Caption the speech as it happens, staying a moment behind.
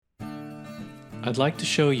I'd like to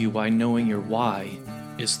show you why knowing your why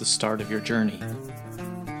is the start of your journey.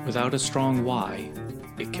 Without a strong why,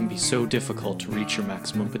 it can be so difficult to reach your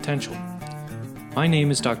maximum potential. My name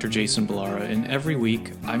is Dr. Jason Ballara, and every week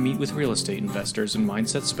I meet with real estate investors and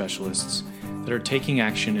mindset specialists that are taking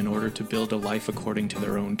action in order to build a life according to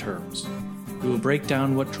their own terms. We will break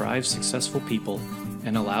down what drives successful people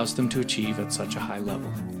and allows them to achieve at such a high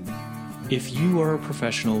level. If you are a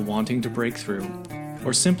professional wanting to break through,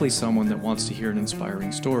 or simply someone that wants to hear an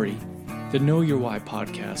inspiring story, the Know Your Why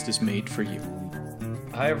podcast is made for you.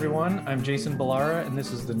 Hi everyone, I'm Jason Ballara, and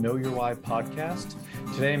this is the Know Your Why podcast.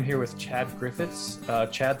 Today I'm here with Chad Griffiths.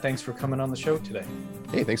 Chad, thanks for coming on the show today.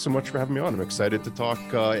 Hey, thanks so much for having me on. I'm excited to talk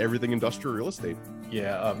everything industrial real estate.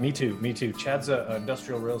 Yeah, me too. Chad's an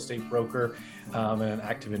industrial real estate broker and an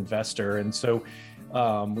active investor. And so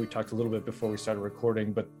we talked a little bit before we started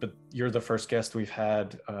recording, but you're the first guest we've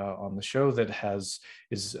had on the show that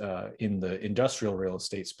is in the industrial real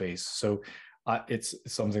estate space. So it's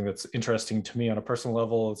something that's interesting to me on a personal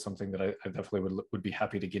level. It's something that I definitely would be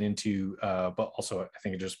happy to get into, but also I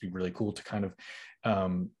think it'd just be really cool to kind of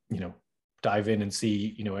dive in and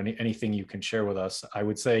see anything you can share with us. I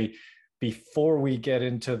would say, before we get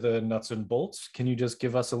into the nuts and bolts, can you just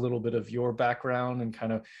give us a little bit of your background and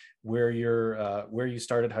kind of where you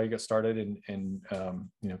started, how you got started, and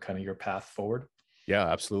kind of your path forward? Yeah,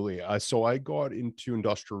 absolutely. So I got into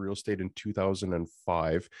industrial real estate in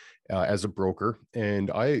 2005 as a broker,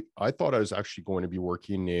 and I thought I was actually going to be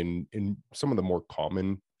working in some of the more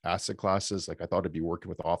common asset classes. Like I thought I'd be working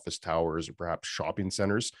with office towers or perhaps shopping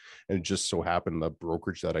centers. And it just so happened the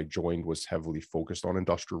brokerage that I joined was heavily focused on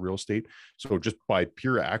industrial real estate. So just by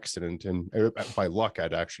pure accident and by luck,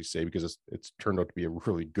 I'd actually say, because it's turned out to be a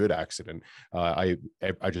really good accident. I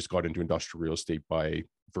just got into industrial real estate by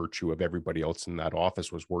virtue of everybody else in that office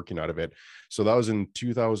was working out of it. So that was in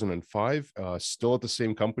 2005, still at the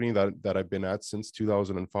same company that I've been at since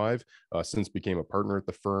 2005, since became a partner at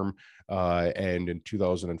the firm. And in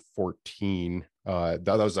 2014, that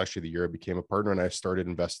was actually the year I became a partner, and I started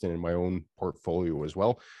investing in my own portfolio as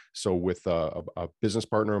well. So with a business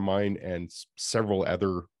partner of mine and several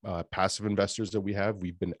other passive investors that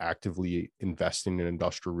we've been actively investing in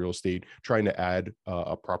industrial real estate, trying to add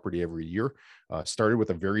a property every year. Started with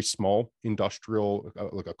a very small industrial,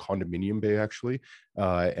 like a condominium bay actually,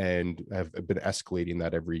 and have been escalating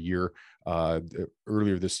that every year.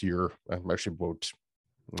 Earlier this year, I'm actually about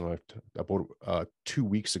 2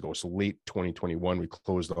 weeks ago, so late 2021, we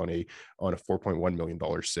closed on a $4.1 million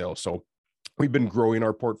sale. So we've been growing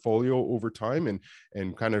our portfolio over time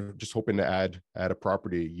and kind of just hoping to add a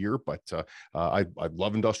property a year. But I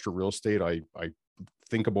love industrial real estate. I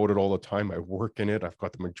think about it all the time. I work in it. I've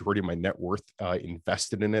got the majority of my net worth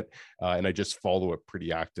invested in it, and I just follow it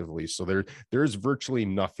pretty actively. So there's virtually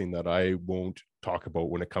nothing that I won't talk about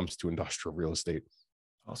when it comes to industrial real estate.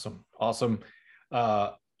 Awesome.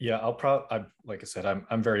 Yeah, like I said,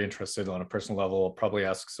 I'm very interested on a personal level. I'll probably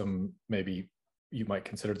ask some, maybe you might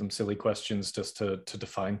consider them silly questions just to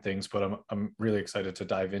define things, but I'm really excited to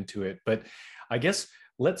dive into it. But I guess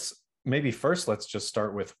let's just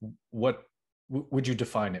start with, what would you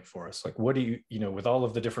define it for us? Like, what do you with all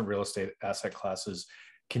of the different real estate asset classes,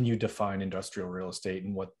 can you define industrial real estate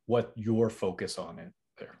and what your focus on it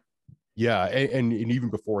there? Yeah, and even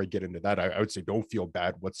before I get into that, I would say don't feel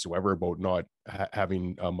bad whatsoever about not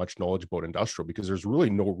having much knowledge about industrial, because there's really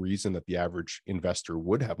no reason that the average investor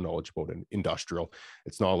would have knowledge about an industrial.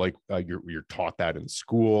 It's not like you're taught that in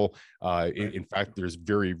school. Right. In fact, there's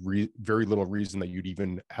very little reason that you'd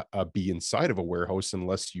even be inside of a warehouse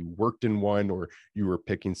unless you worked in one or you were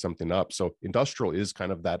picking something up. So industrial is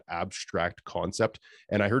kind of that abstract concept,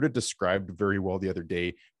 and I heard it described very well the other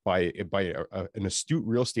day by an astute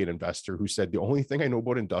real estate investor who said, the only thing I know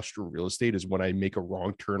about industrial real estate is when I make a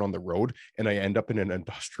wrong turn on the road and I end up in an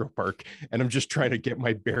industrial park, and I'm just trying to get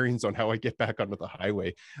my bearings on how I get back onto the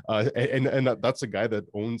highway. And that's a guy that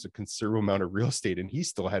owns a considerable amount of real estate, and he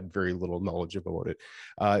still had very little knowledge about it.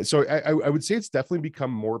 So I would say it's definitely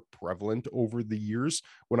become more prevalent over the years.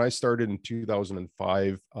 When I started in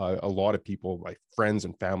 2005, a lot of people, my friends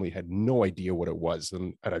and family, had no idea what it was.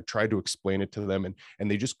 And I tried to explain it to them, and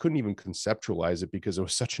they just couldn't even conceptualize it because it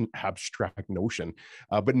was such an abstract notion.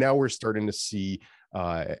 But now we're starting to see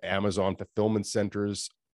Amazon fulfillment centers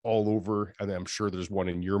all over, and I'm sure there's one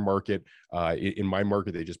in your market. In my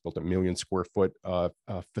market, they just built a 1 million square foot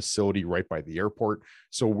facility right by the airport.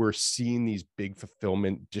 So we're seeing these big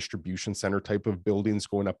fulfillment distribution center type of buildings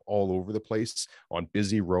going up all over the place on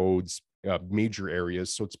busy roads, major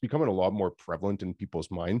areas. So it's becoming a lot more prevalent in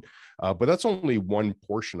people's mind. But that's only one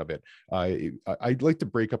portion of it. I'd like to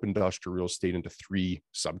break up industrial real estate into 3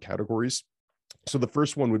 subcategories. So the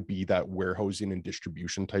first one would be that warehousing and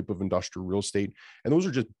distribution type of industrial real estate. And those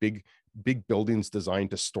are just big buildings designed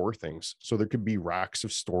to store things. So there could be racks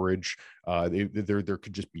of storage. There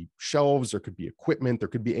could just be shelves. There could be equipment. There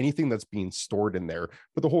could be anything that's being stored in there.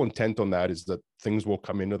 But the whole intent on that is that things will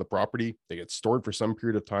come into the property, they get stored for some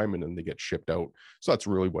period of time, and then they get shipped out. So that's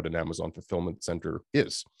really what an Amazon fulfillment center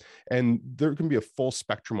is. And there can be a full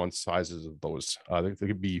spectrum on sizes of those. There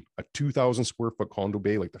could be a 2,000 square foot condo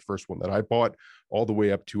bay, like the first one that I bought, all the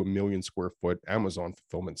way up to a 1,000,000 square foot Amazon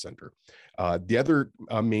fulfillment center. The other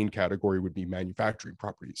main category would be manufacturing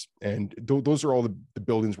properties. And those are all the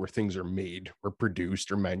buildings where things are made or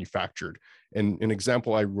produced or manufactured. And an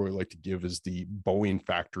example I really like to give is the Boeing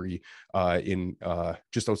factory in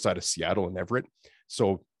just outside of Seattle in Everett.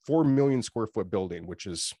 So 4 million square foot building, which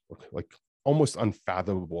is like almost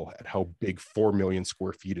unfathomable at how big 4 million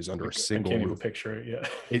square feet is under a single I can't roof. even picture it.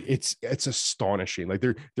 Yeah. It's astonishing. Like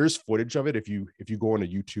there's footage of it. If you go on a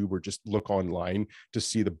YouTube or just look online to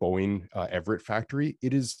see the Boeing Everett factory,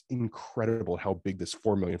 it is incredible how big this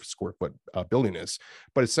 4 million square foot building is.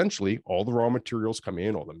 But essentially all the raw materials come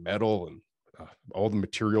in, all the metal and all the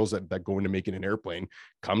materials that go into making an airplane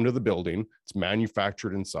come to the building. It's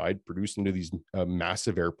manufactured inside, produced into these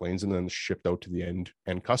massive airplanes, and then shipped out to the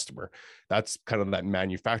end customer. That's kind of that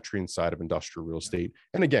manufacturing side of industrial real estate.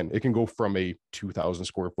 And again, it can go from a 2,000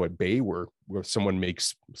 square foot bay where someone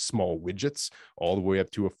makes small widgets all the way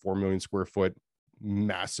up to a 4 million square foot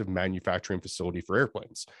massive manufacturing facility for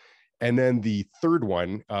airplanes. And then the third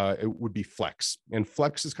one, it would be flex. And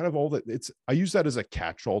flex is kind of all that I use that as a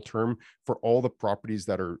catch-all term for all the properties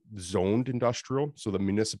that are zoned industrial. So the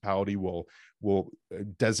municipality will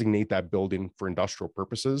designate that building for industrial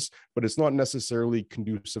purposes, but it's not necessarily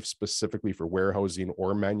conducive specifically for warehousing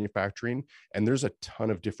or manufacturing. And there's a ton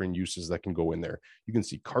of different uses that can go in there. You can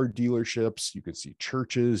see car dealerships, you can see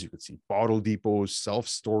churches, you can see bottle depots,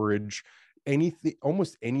 self-storage, anything,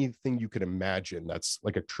 almost anything you could imagine that's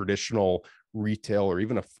like a traditional retail or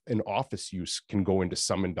even an office use can go into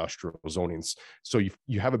some industrial zonings. So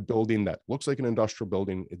you have a building that looks like an industrial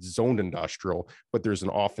building, it's zoned industrial, but there's an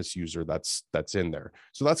office user that's in there.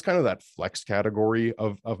 So that's kind of that flex category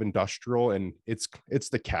of industrial, and it's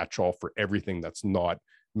the catch-all for everything that's not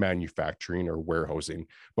manufacturing or warehousing.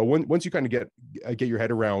 But once you kind of get your head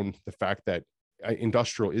around the fact that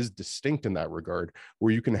industrial is distinct in that regard,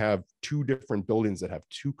 where you can have two different buildings that have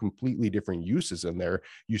two completely different uses in there,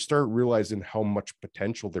 you start realizing how much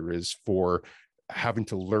potential there is for having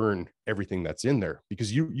to learn everything that's in there,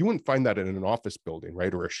 because you wouldn't find that in an office building,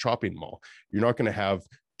 right? Or a shopping mall. You're not going to have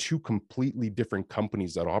two completely different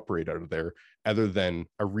companies that operate out of there. Other than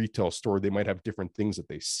a retail store, they might have different things that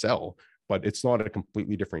they sell, but it's not a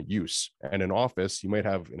completely different use. And an office, you might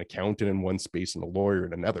have an accountant in one space and a lawyer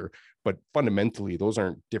in another, but fundamentally those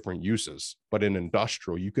aren't different uses. But in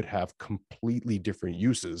industrial, you could have completely different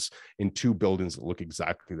uses in two buildings that look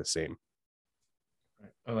exactly the same.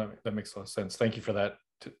 Right. Oh, that makes a lot of sense. Thank you for that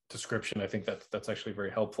description. I think that's actually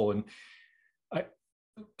very helpful. And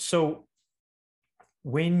so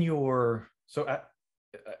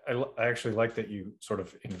I actually like that you sort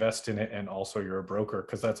of invest in it and also you're a broker,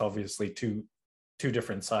 because that's obviously two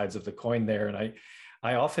different sides of the coin there. And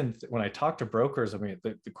I often, when I talk to brokers, I mean,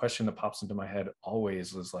 the question that pops into my head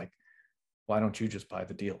always is like, why don't you just buy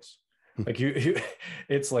the deals? Like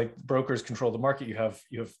it's like brokers control the market. You have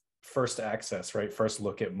first access, right? First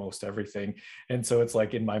look at most everything. And so it's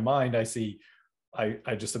like in my mind, I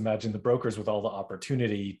just imagine the brokers with all the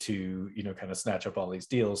opportunity to, kind of snatch up all these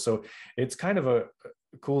deals. So it's kind of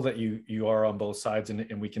cool that you are on both sides,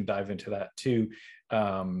 and we can dive into that too.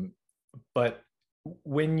 But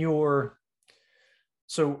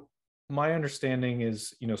so my understanding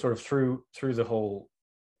is, sort of through the whole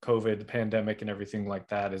COVID, the pandemic and everything like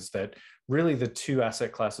that, is that really the two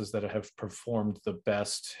asset classes that have performed the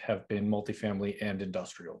best have been multifamily and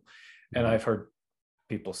industrial. And I've heard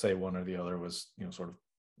people say one or the other was, sort of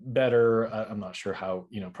better. I'm not sure how,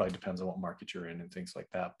 probably depends on what market you're in and things like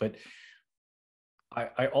that. But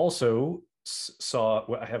I also saw,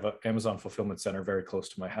 I have an Amazon fulfillment center very close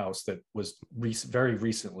to my house that was very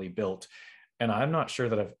recently built. And I'm not sure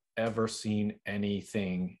that I've ever seen any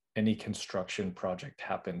construction project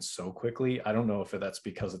happen so quickly. I don't know if that's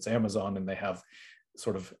because it's Amazon and they have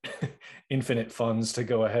sort of infinite funds to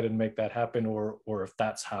go ahead and make that happen, or if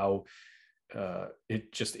that's how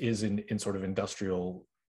it just is in sort of industrial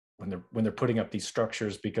when they're putting up these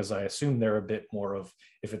structures, because I assume they're a bit more of,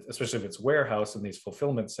 especially if it's warehouse and these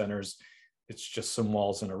fulfillment centers, it's just some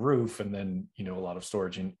walls and a roof and then, a lot of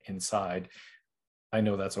storage inside. I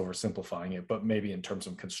know that's oversimplifying it, but maybe in terms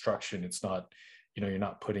of construction, it's not, you're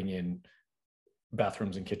not putting in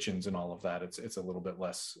bathrooms and kitchens and all of that. It's a little bit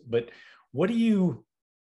less. But what do you,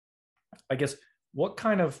 I guess, what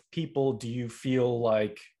kind of people do you feel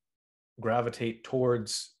like gravitate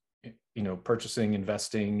towards, purchasing,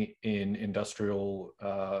 investing in industrial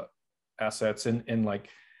assets, and like,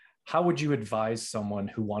 how would you advise someone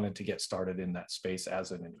who wanted to get started in that space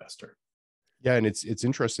as an investor? Yeah, and it's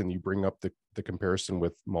interesting you bring up the comparison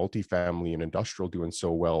with multifamily and industrial doing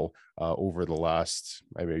so well over the last,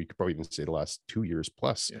 I mean, you could probably even say the last 2 years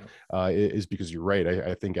plus, Yeah. Is because you're right.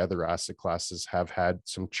 I think other asset classes have had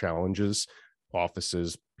some challenges.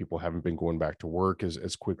 Offices, people haven't been going back to work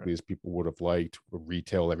as quickly as people would have liked.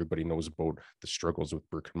 Retail, everybody knows about the struggles with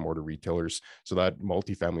brick and mortar retailers. So that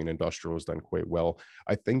multifamily and industrial has done quite well.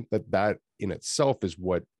 I think that in itself is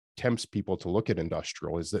what tempts people to look at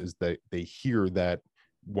industrial, is that they hear that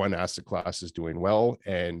one asset class is doing well,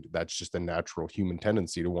 and that's just a natural human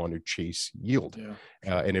tendency to want to chase yield.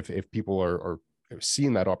 Yeah. And if people are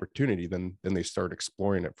seeing that opportunity, then they start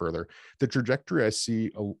exploring it further. The trajectory I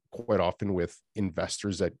see quite often with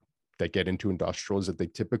investors that get into industrial is that they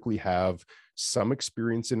typically have some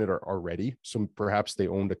experience in it already. So perhaps they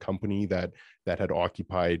owned a company that had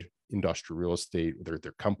occupied industrial real estate.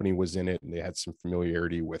 Their company was in it, and they had some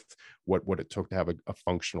familiarity with what it took to have a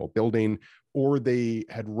functional building, or they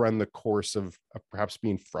had run the course of perhaps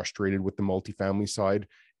being frustrated with the multifamily side.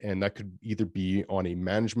 And that could either be on a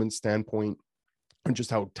management standpoint and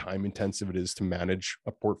just how time intensive it is to manage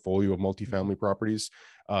a portfolio of multifamily properties,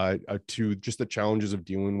 to just the challenges of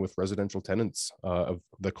dealing with residential tenants, of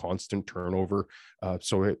the constant turnover.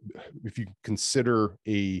 If you consider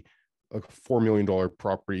a $4 million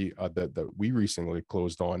property that we recently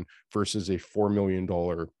closed on versus a $4 million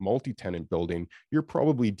multi-tenant building, you're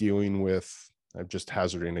probably dealing with, I'm just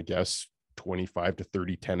hazarding a guess, 25 to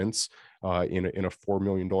 30 tenants in a $4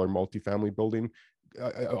 million multifamily building.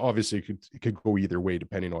 Obviously it could go either way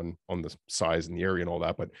depending on the size and the area and all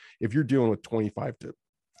that. But if you're dealing with 25 to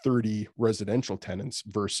 30 residential tenants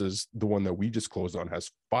versus the one that we just closed on has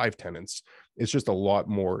 5 tenants, it's just a lot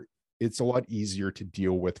easier to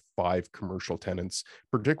deal with 5 commercial tenants,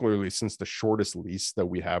 particularly since the shortest lease that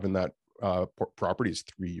we have in that property is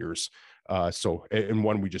 3 years. And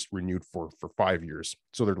one we just renewed for 5 years.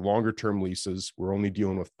 So they're longer term leases. We're only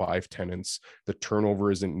dealing with 5 tenants. The turnover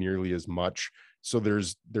isn't nearly as much. So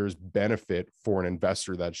there's benefit for an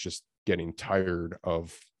investor that's just getting tired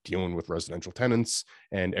of dealing with residential tenants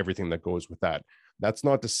and everything that goes with that. That's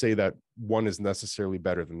not to say that one is necessarily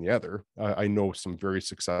better than the other. I know some very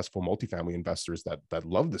successful multifamily investors that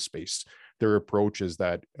love the space. Their approach is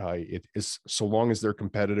that it is, so long as they're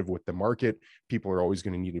competitive with the market, people are always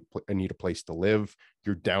going to need a place to live.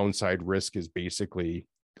 Your downside risk is basically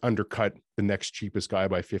undercut the next cheapest guy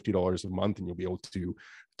by $50 a month, and you'll be able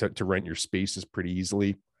to rent your spaces pretty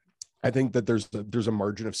easily. I think that there's a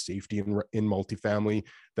margin of safety in multifamily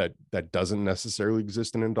that doesn't necessarily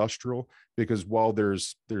exist in industrial, because while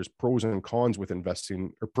there's pros and cons with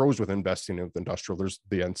investing, or pros with investing in industrial, there's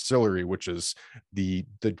the ancillary, which is the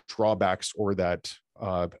drawbacks, or that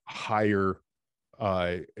higher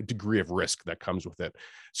degree of risk that comes with it.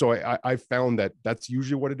 So I found that that's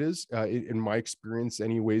usually what it is. In my experience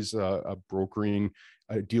anyways, brokering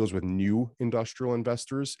deals with new industrial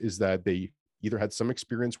investors, is that they either had some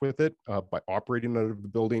experience with it by operating out of the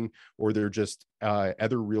building, or they're just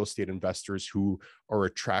other real estate investors who are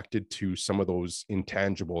attracted to some of those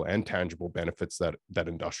intangible and tangible benefits that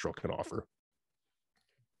industrial can offer.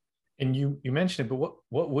 And you mentioned it, but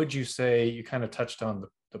what would you say, you kind of touched on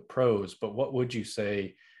the pros, but what would you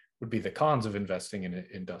say would be the cons of investing in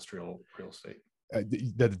industrial real estate?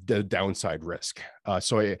 The downside risk.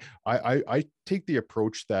 So I take the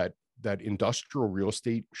approach that industrial real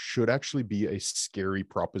estate should actually be a scary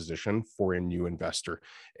proposition for a new investor.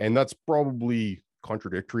 And that's probably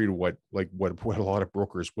contradictory to what a lot of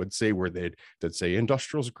brokers would say, where they'd say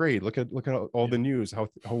industrial's great. Look at all the news, how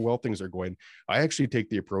well things are going. I actually take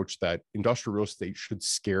the approach that industrial real estate should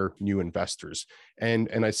scare new investors. And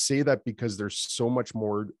I say that because there's so much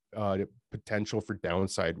more potential for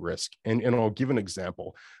downside risk. And I'll give an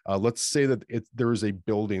example. Let's say that there is a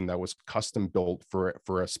building that was custom built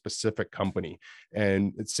for a specific company.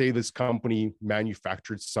 And let's say this company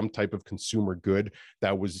manufactured some type of consumer good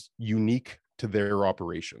that was unique to their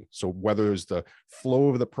operation. So whether it's the flow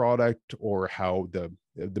of the product, or how the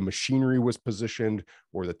machinery was positioned,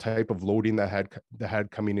 or the type of loading that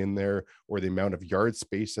had coming in there, or the amount of yard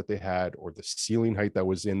space that they had, or the ceiling height that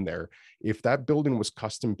was in there, if that building was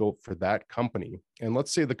custom built for that company, and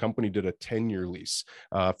let's say the company did a 10-year lease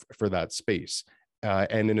for that space,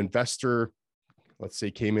 and an investor, let's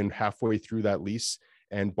say, came in halfway through that lease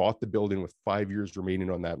and bought the building with 5 years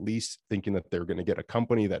remaining on that lease, thinking that they're going to get a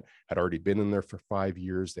company that had already been in there for 5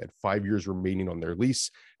 years. They had 5 years remaining on their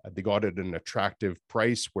lease. They got it at an attractive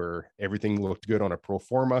price where everything looked good on a pro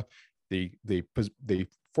forma. They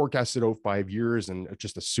forecasted out 5 years and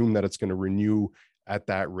just assume that it's going to renew at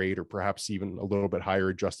that rate, or perhaps even a little bit higher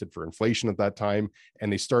adjusted for inflation at that time.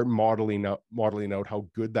 And they start modeling out how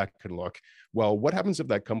good that could look. Well, what happens if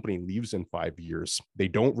that company leaves in 5 years? They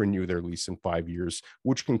don't renew their lease in 5 years,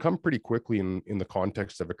 which can come pretty quickly in the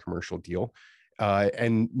context of a commercial deal.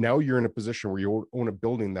 And now you're in a position where you own a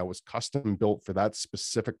building that was custom built for that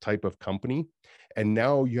specific type of company. And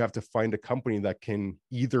now you have to find a company that can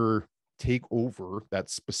either take over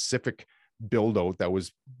that specific build out that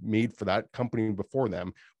was made for that company before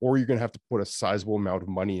them, or you're going to have to put a sizable amount of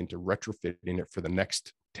money into retrofitting it for the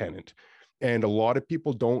next tenant. And a lot of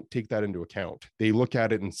people don't take that into account. They look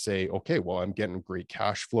at it and say, okay, well, I'm getting great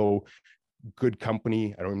cash flow, good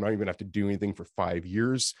company. I'm not even have to do anything for 5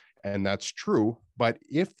 years. And that's true. But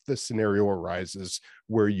if the scenario arises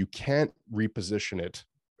where you can't reposition it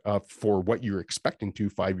for what you're expecting to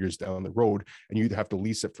 5 years down the road, and you either have to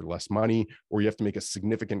lease it for less money, or you have to make a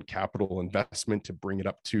significant capital investment to bring it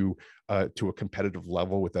up to a competitive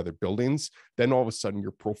level with other buildings, then all of a sudden your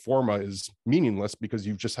pro forma is meaningless because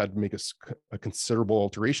you've just had to make a considerable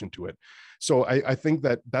alteration to it. So I think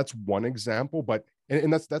that that's one example, but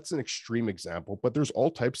and that's an extreme example, but there's all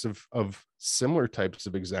types of similar types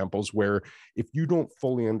of examples where if you don't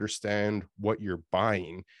fully understand what you're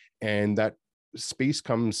buying, and that space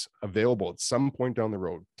comes available at some point down the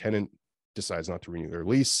road, tenant decides not to renew their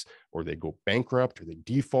lease, or they go bankrupt, or they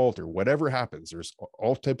default, or whatever happens, there's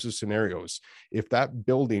all types of scenarios. If that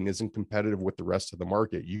building isn't competitive with the rest of the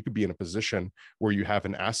market, you could be in a position where you have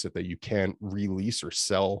an asset that you can't release or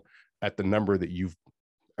sell at the number that you've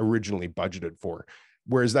originally budgeted for.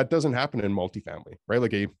 Whereas that doesn't happen in multifamily, right?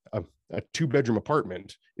 Like a 2-bedroom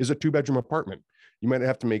apartment is a 2-bedroom apartment. You might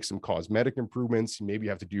have to make some cosmetic improvements. You maybe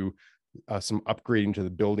have to do some upgrading to the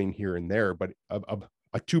building here and there, but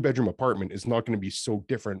a 2-bedroom apartment is not going to be so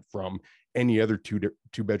different from any other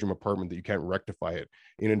two-bedroom apartment that you can't rectify it.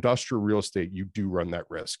 In industrial real estate, you do run that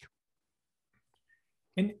risk.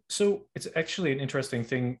 And so it's actually an interesting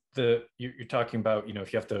thing. You're talking about,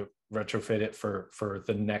 if you have to retrofit it for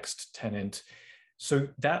the next tenant, so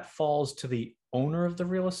that falls to the owner of the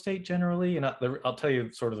real estate generally. And I'll tell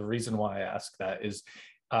you sort of the reason why I ask that is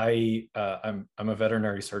I'm a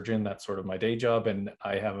veterinary surgeon. That's sort of my day job. And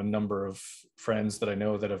I have a number of friends that I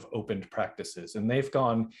know that have opened practices, and they've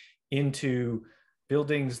gone into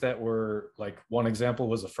buildings that were like, one example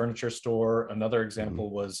was a furniture store. Another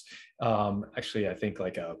example was actually, I think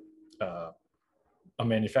like a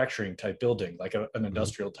manufacturing type building, like an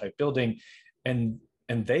industrial type building. And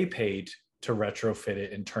they paid to retrofit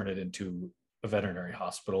it and turn it into a veterinary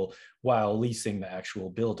hospital while leasing the actual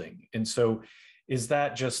building. And so is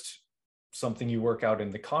that just something you work out in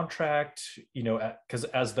the contract? Because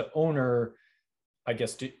as the owner, I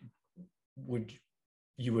guess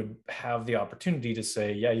you would have the opportunity to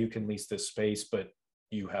say, yeah, you can lease this space, but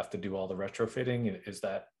you have to do all the retrofitting. Is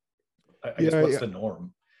that, I guess, what's the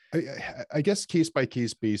norm? I guess case by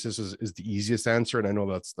case basis is the easiest answer. And I know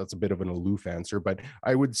that's a bit of an aloof answer, but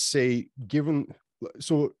I would say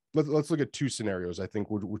so let's look at two scenarios, I think,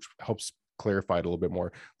 which helps clarify it a little bit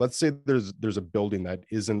more. Let's say there's a building that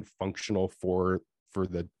isn't functional for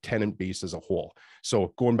the tenant base as a whole.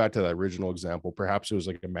 So going back to that original example, perhaps it was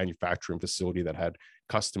like a manufacturing facility that had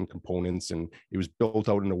custom components and it was built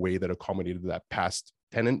out in a way that accommodated that past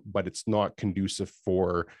tenant, but it's not conducive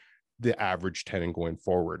for the average tenant going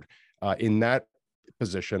forward. In that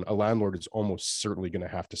position, a landlord is almost certainly going to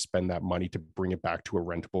have to spend that money to bring it back to a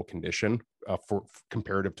rentable condition for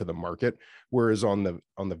comparative to the market. Whereas on the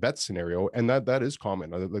vet scenario, and that is common,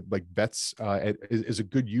 like vets is a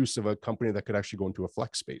good use of a company that could actually go into a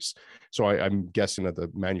flex space. So I'm guessing that the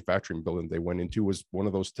manufacturing building they went into was one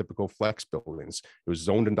of those typical flex buildings. It was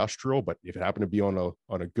zoned industrial, but if it happened to be on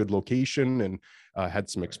a good location and had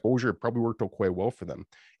some exposure, it probably worked out quite well for them.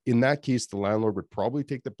 In that case, the landlord would probably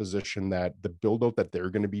take the position that the build out that they're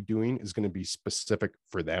going to be doing is going to be specific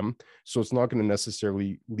for them. So it's not going to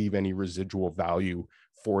necessarily leave any residual value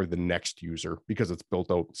for the next user because it's built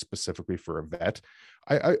out specifically for a vet.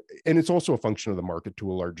 And it's also a function of the market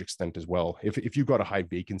to a large extent as well. If you've got a high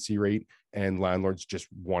vacancy rate and landlords just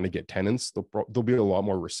want to get tenants, they'll be a lot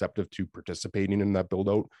more receptive to participating in that build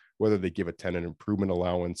out, whether they give a tenant improvement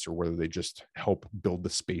allowance or whether they just help build the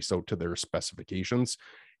space out to their specifications.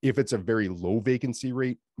 If it's a very low vacancy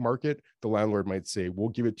rate market, the landlord might say, we'll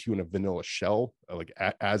give it to you in a vanilla shell, like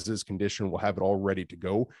as is condition, we'll have it all ready to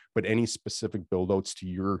go. But any specific build outs to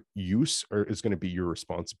your use is going to be your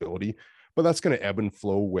responsibility. But that's going to ebb and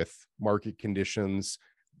flow with market conditions,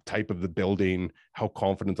 type of the building, how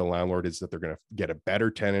confident the landlord is that they're going to get a better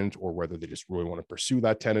tenant, or whether they just really want to pursue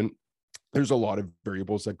that tenant. There's a lot of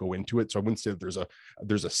variables that go into it. So I wouldn't say that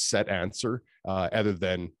there's a set answer, other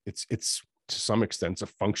than it's to some extent it's a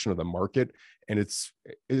function of the market, and it's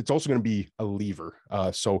also going to be a lever.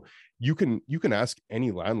 So you can ask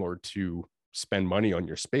any landlord to spend money on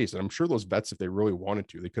your space, and I'm sure those vets, if they really wanted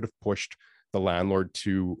to, they could have pushed the landlord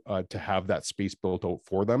to have that space built out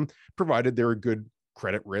for them, provided they're a good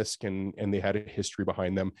credit risk and they had a history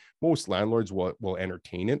behind them. Most landlords will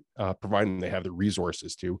entertain it, providing they have the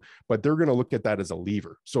resources to, but they're going to look at that as a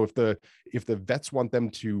lever. So if the vets want them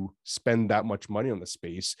to spend that much money on the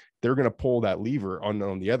space, they're going to pull that lever.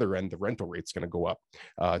 On the other end, the rental rate's going to go up.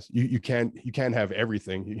 You can't have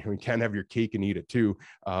everything. You can't have your cake and eat it too,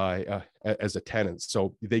 as a tenant.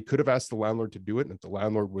 So they could have asked the landlord to do it, and if the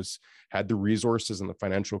landlord had the resources and the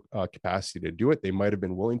financial capacity to do it, they might have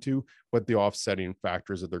been willing to. But the offsetting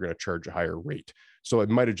factor is that they're going to charge a higher rate. So it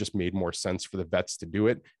might have just made more sense for the vets to do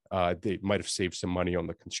it. They might have saved some money on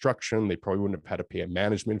the construction. They probably wouldn't have had to pay a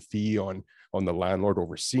management fee on the landlord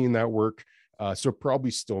overseeing that work. So it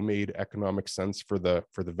probably still made economic sense for the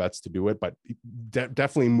vets to do it, but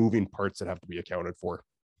definitely moving parts that have to be accounted for.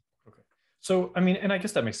 Okay. So, I mean, and I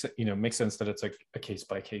guess that makes sense that it's like a case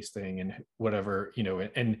by case thing, and whatever,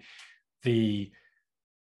 and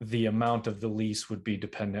the amount of the lease would be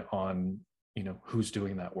dependent on, who's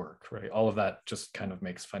doing that work, right? All of that just kind of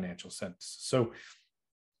makes financial sense. So,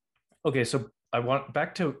 okay. So I want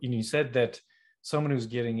back to, you said that someone who's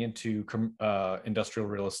getting into industrial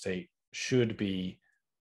real estate should be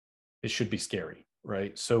scary,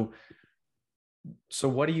 right? So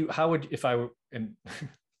and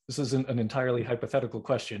this isn't an entirely hypothetical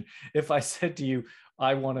question. If I said to you,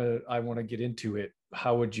 I want to get into it,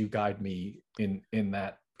 how would you guide me in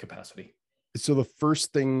that capacity? So the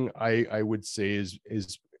first thing I would say is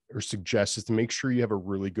or suggest is to make sure you have a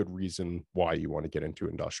really good reason why you want to get into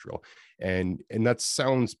industrial. And that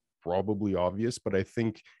sounds probably obvious, but I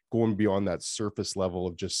think going beyond that surface level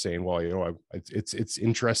of just saying, well, it's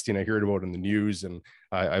interesting, I hear it about in the news, and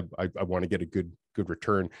I want to get a good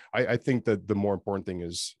return. I think that the more important thing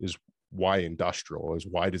is why industrial. Is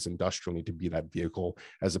why does industrial need to be that vehicle,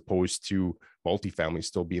 as opposed to multifamily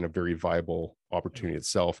still being a very viable opportunity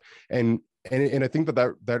itself. And I think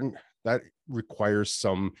that requires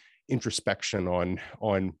some introspection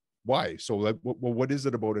on why. So what is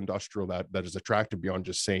it about industrial that is attractive beyond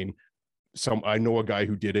just saying, I know a guy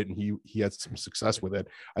who did it and he had some success with it.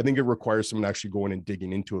 I think it requires someone actually going and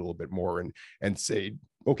digging into it a little bit more and say,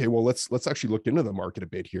 okay, well, let's actually look into the market a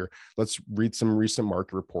bit here. Let's read some recent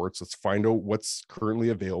market reports. Let's find out what's currently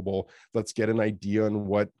available. Let's get an idea on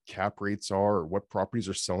what cap rates are, or what properties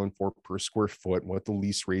are selling for per square foot, what the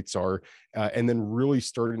lease rates are, and then really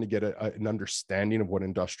starting to get an understanding of what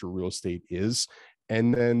industrial real estate is.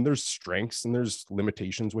 And then there's strengths and there's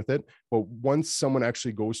limitations with it. But once someone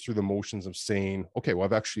actually goes through the motions of saying, okay, well,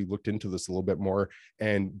 I've actually looked into this a little bit more,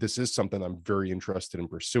 and this is something I'm very interested in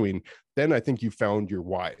pursuing, then I think you found your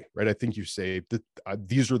why, right? I think you say that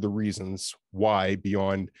these are the reasons why,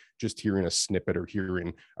 beyond just hearing a snippet or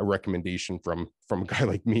hearing a recommendation from a guy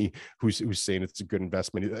like me who's saying it's a good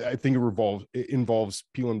investment. I think it involves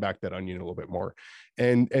peeling back that onion a little bit more.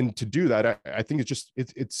 And to do that, I think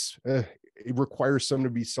it requires someone to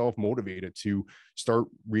be self-motivated to start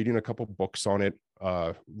reading a couple books on it,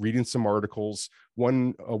 reading some articles.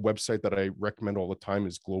 One website that I recommend all the time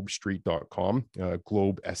is globestreet.com,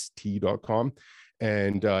 globest.com.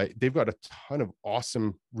 And they've got a ton of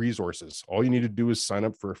awesome resources. All you need to do is sign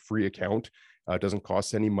up for a free account. It doesn't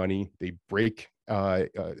cost any money. They break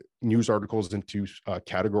news articles into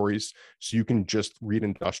categories, so you can just read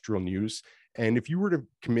industrial news. And if you were to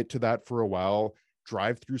commit to that for a while,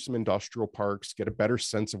 drive through some industrial parks, get a better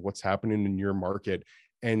sense of what's happening in your market,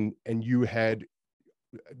 and you had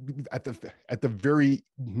at the very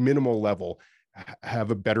minimal level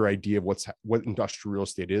have a better idea of what industrial real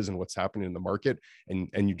estate is and what's happening in the market,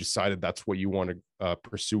 and you decided that's what you want to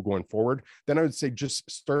pursue going forward, then I would say just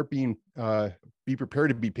start be prepared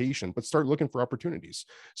to be patient, but start looking for opportunities.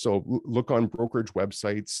 So look on brokerage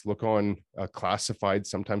websites, look on classified.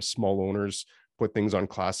 Sometimes small owners put things on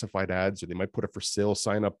classified ads, or they might put a for sale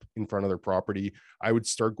sign up in front of their property. I would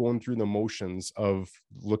start going through the motions of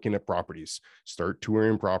looking at properties, start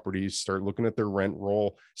touring properties, start looking at their rent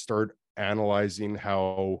roll, start analyzing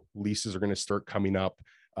how leases are going to start coming up,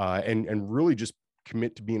 and really just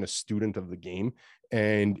commit to being a student of the game.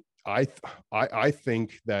 And I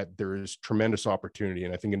think that there is tremendous opportunity,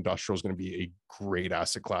 and I think industrial is going to be a great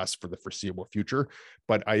asset class for the foreseeable future.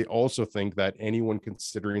 But I also think that anyone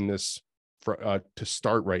considering this to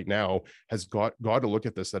start right now has got to look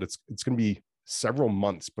at this, that it's going to be several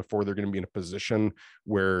months before they're going to be in a position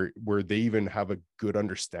where they even have a good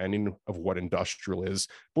understanding of what industrial is,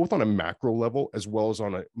 both on a macro level as well as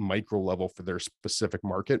on a micro level for their specific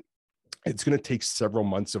market. It's going to take several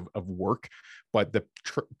months of work, but the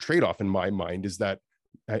trade-off in my mind is that,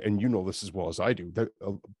 and you know this as well as I do, that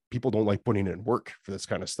people don't like putting in work for this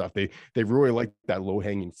kind of stuff. They really like that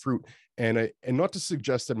low-hanging fruit. And not to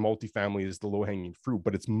suggest that multifamily is the low-hanging fruit,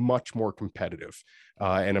 but it's much more competitive.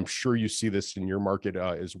 And I'm sure you see this in your market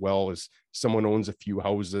as well. As someone owns a few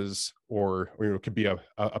houses, or it could be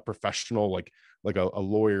a professional like a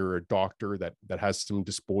lawyer or a doctor that has some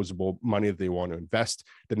disposable money that they want to invest.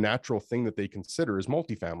 The natural thing that they consider is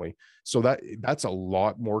multifamily. So that's a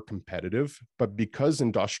lot more competitive. But because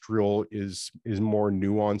industrial is more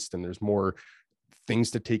nuanced and there's more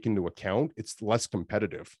things to take into account, it's less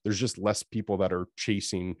competitive. There's just less people that are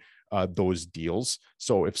chasing those deals.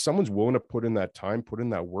 So if someone's willing to put in that time, put in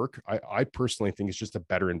that work, I personally think it's just a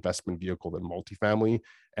better investment vehicle than multifamily.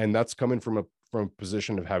 And that's coming from a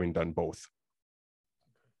position of having done both.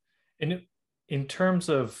 And in terms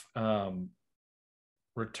of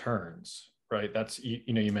returns, right? That's,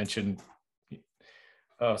 you mentioned,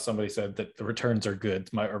 somebody said that the returns are good.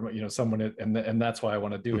 Someone, and that's why I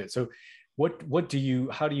want to do it. So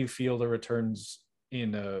how do you feel the returns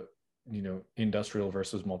in a, industrial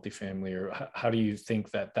versus multifamily, or how do you think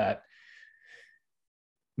that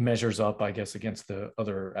measures up, I guess, against the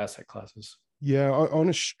other asset classes? Yeah, on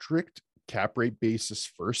a strict cap rate basis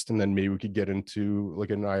first, and then maybe we could get into like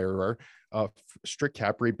an IRR. Strict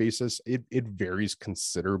cap rate basis, it varies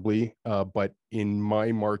considerably. But in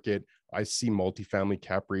my market, I see multifamily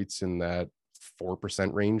cap rates in that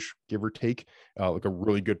 4% range, give or take. Like a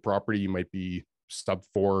really good property, you might be sub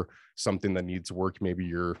 4. Something that needs work, maybe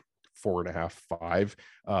you're 4.5, 5.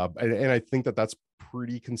 And I think that that's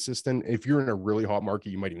pretty consistent. If you're in a really hot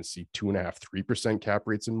market, you might even see 2.5, 3% cap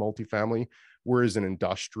rates in multifamily. Whereas in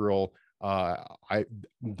industrial,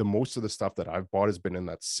 the most of the stuff that I've bought has been in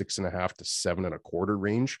that 6.5 to 7.25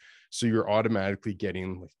 range. So you're automatically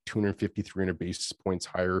getting like 250, 300 basis points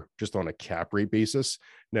higher just on a cap rate basis.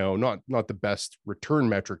 Now, not the best return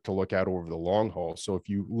metric to look at over the long haul. So if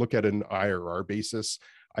you look at an IRR basis,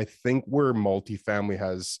 I think where multifamily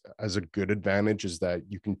has a good advantage is that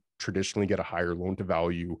you can traditionally get a higher loan to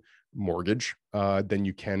value mortgage than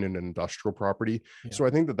you can in an industrial property. Yeah. So I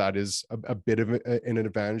think that is a bit of an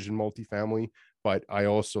advantage in multifamily, but I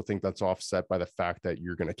also think that's offset by the fact that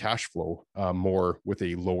you're going to cash flow more with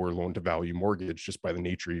a lower loan to value mortgage, just by the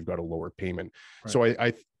nature you've got a lower payment. Right.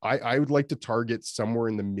 So I would like to target somewhere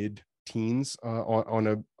in the mid teens on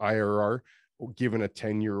a IRR given a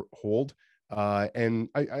 10-year hold. And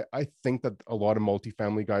I think that a lot of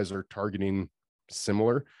multifamily guys are targeting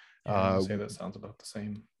similar. Yeah, I would say that sounds about the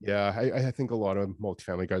same. Yeah, I think a lot of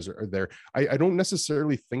multifamily guys are there. I don't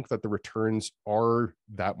necessarily think that the returns are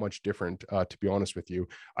that much different, to be honest with you.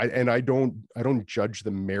 I don't judge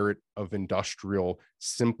the merit of industrial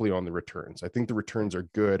simply on the returns. I think the returns are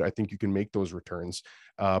good. I think you can make those returns,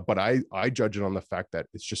 but I judge it on the fact that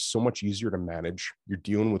it's just so much easier to manage. You're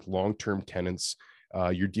dealing with long-term tenants.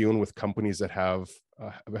 You're dealing with companies that have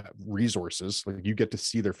resources. Like, you get to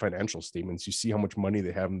see their financial statements. You see how much money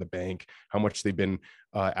they have in the bank, how much they've been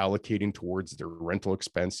allocating towards their rental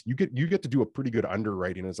expense. You get to do a pretty good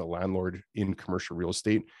underwriting as a landlord in commercial real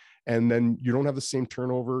estate. And then you don't have the same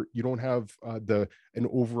turnover. You don't have an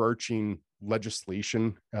overarching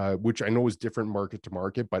legislation, which I know is different market to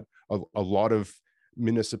market, but a lot of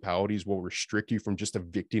municipalities will restrict you from just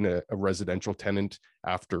evicting a residential tenant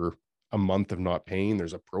after a month of not paying.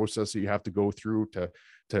 There's a process that you have to go through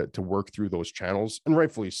to work through those channels, and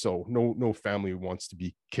rightfully so. No family wants to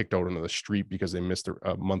be kicked out onto the street because they missed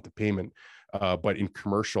a month of payment. But in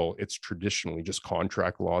commercial, it's traditionally just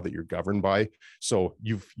contract law that you're governed by. So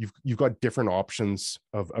you've got different options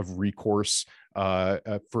of recourse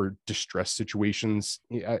for distress situations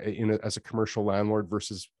as a commercial landlord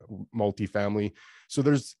versus multifamily. So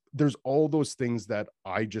there's all those things that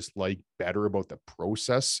I just like better about the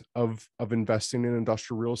process of investing in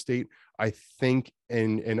industrial real estate. I think,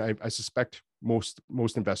 and I suspect most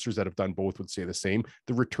investors that have done both would say the same.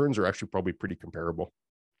 The returns are actually probably pretty comparable.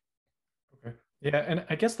 Okay. Yeah, and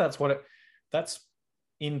I guess that's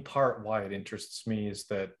in part why it interests me, is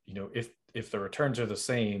that, if the returns are the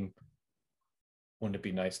same, wouldn't it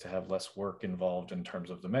be nice to have less work involved in terms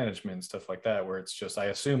of the management and stuff like that, where it's just, I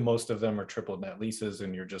assume most of them are triple net leases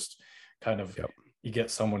and you're just kind of, Yep. you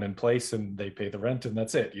get someone in place and they pay the rent and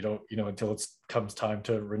that's it. You don't, until it comes time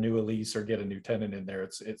to renew a lease or get a new tenant in there,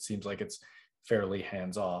 it seems like it's fairly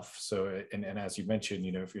hands off. So, and as you mentioned,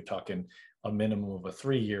 if you're talking a minimum of a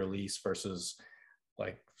 3-year lease versus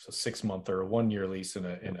like a 6-month or a 1-year lease in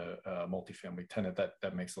a multifamily tenant,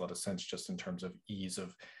 that makes a lot of sense just in terms of ease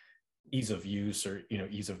of use, or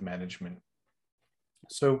ease of management.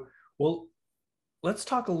 So, well, let's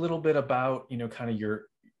talk a little bit about kind of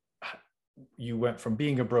you went from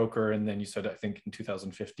being a broker, and then you said, I think in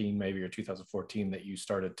 2015 maybe, or 2014, that you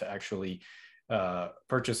started to actually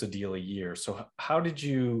purchase a deal a year. So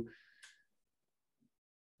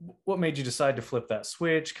what made you decide to flip that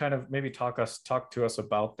switch? Kind of maybe talk to us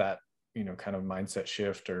about that, kind of mindset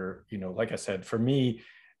shift, or, like I said, for me,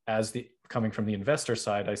 as the coming from the investor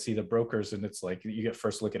side, I see the brokers and it's like, you get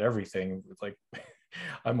first look at everything. It's like,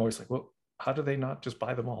 I'm always like, well, how do they not just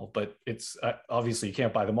buy them all? But it's obviously you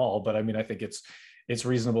can't buy them all, but I mean, I think it's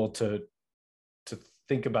reasonable to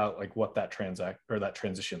think about like what that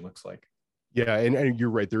transition looks like. Yeah, and you're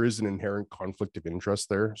right. There is an inherent conflict of interest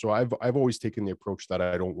there. So I've always taken the approach that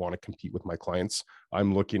I don't want to compete with my clients.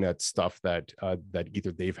 I'm looking at stuff that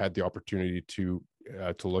either they've had the opportunity to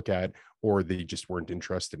look at, or they just weren't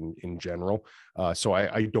interested in general. So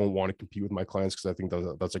I don't want to compete with my clients, because I think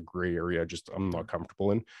that's a gray area I'm not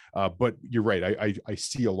comfortable in. But you're right. I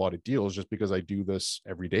see a lot of deals just because I do this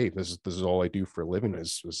every day. This is all I do for a living,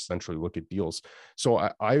 is essentially look at deals. So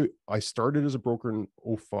I started as a broker in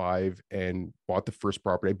 2005 and bought the first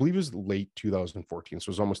property. I believe it was late 2014. So it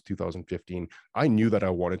was almost 2015. I knew that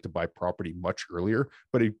I wanted to buy property much earlier,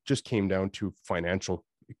 but it just came down to financial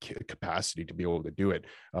capacity to be able to do it.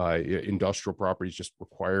 Industrial properties just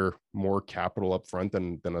require more capital up front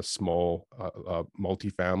than a small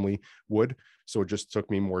multifamily would. So it just took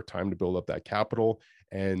me more time to build up that capital.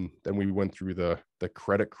 And then we went through the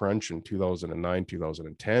credit crunch in 2009,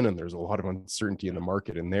 2010, and there's a lot of uncertainty in the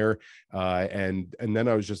market in there. And then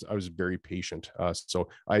I was very patient. So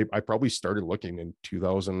I probably started looking in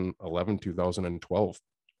 2011, 2012.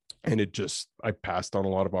 And I passed on a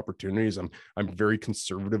lot of opportunities. I'm very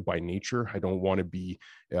conservative by nature. I don't want to be,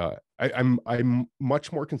 I'm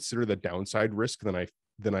much more consider the downside risk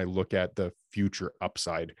than I look at the future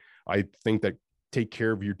upside. I think that take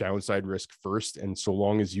care of your downside risk first. And so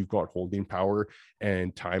long as you've got holding power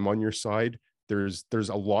and time on your side, there's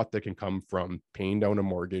a lot that can come from paying down a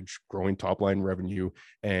mortgage, growing top line revenue,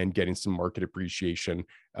 and getting some market appreciation.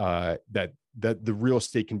 That the real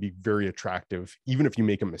estate can be very attractive, even if you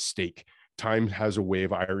make a mistake. Time has a way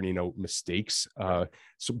of ironing out mistakes.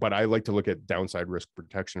 But I like to look at downside risk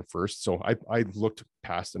protection first. So I looked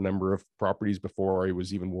past a number of properties before I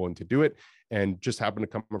was even willing to do it, and just happened to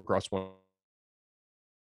come across one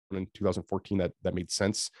in 2014 that made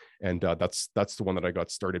sense, and that's the one that I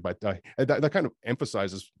got started. But that kind of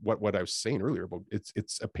emphasizes what I was saying earlier about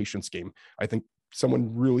it's a patience game. I think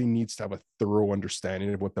someone really needs to have a thorough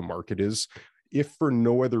understanding of what the market is, if for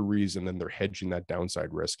no other reason than they're hedging that downside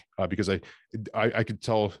risk. Because I could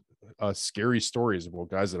tell scary stories about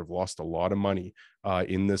guys that have lost a lot of money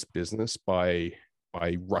in this business by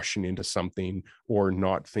rushing into something or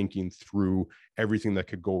not thinking through everything that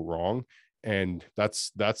could go wrong. And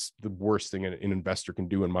that's the worst thing an investor can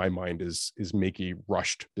do, in my mind, is make a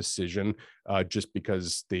rushed decision just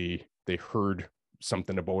because they heard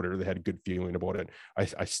something about it or they had a good feeling about it.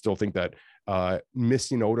 I still think that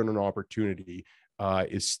missing out on an opportunity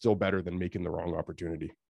is still better than making the wrong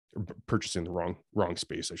opportunity, or purchasing the wrong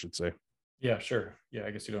space, I should say. Yeah, sure. Yeah, I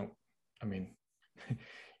guess you don't. I mean,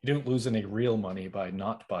 you don't lose any real money by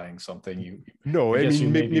not buying something. No, I guess mean, you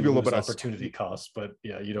maybe a little bit of opportunity costs, but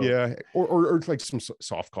yeah, you don't. Yeah, or like some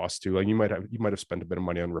soft costs too. Like you might have spent a bit of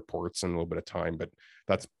money on reports and a little bit of time, but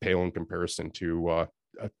that's pale in comparison to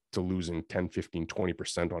losing 10, 15,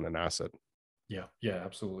 20% on an asset. Yeah,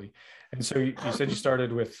 absolutely. And so you said you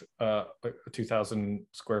started with a 2,000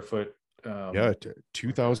 square foot.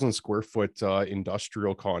 2,000 square foot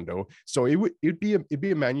industrial condo. So it'd be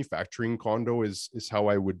a manufacturing condo is how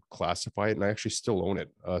I would classify it, and I actually still own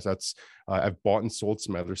it. I've bought and sold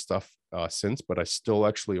some other stuff since, but I still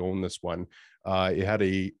actually own this one. It had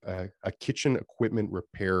a kitchen equipment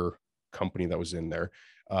repair company that was in there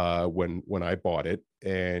when I bought it,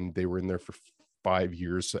 and they were in there for 5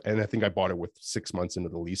 years. And I think I bought it with 6 months into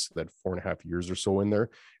the lease, that 4.5 years or so in there.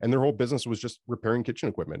 And their whole business was just repairing kitchen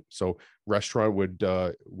equipment. So restaurant would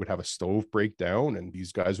have a stove break down, and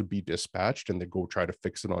these guys would be dispatched and they'd go try to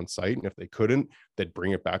fix it on site. And if they couldn't, they'd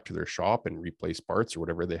bring it back to their shop and replace parts or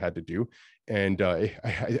whatever they had to do. And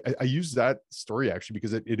I use that story actually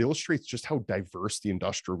because it illustrates just how diverse the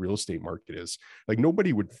industrial real estate market is. Like,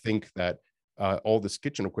 nobody would think that all this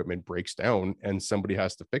kitchen equipment breaks down and somebody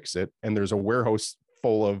has to fix it, and there's a warehouse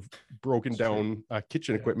full of broken down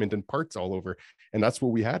kitchen equipment and parts all over. And that's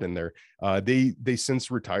what we had in there. They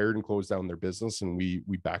since retired and closed down their business, and we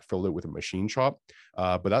backfilled it with a machine shop.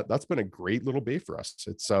 But that's been a great little bay for us.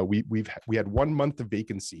 It's we had 1 month of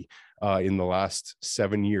vacancy in the last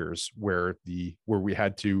 7 years where we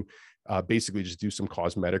had to basically just do some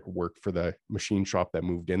cosmetic work for the machine shop that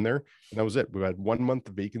moved in there. And that was it. We had 1 month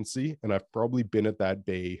of vacancy, and I've probably been at that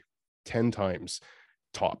bay 10 times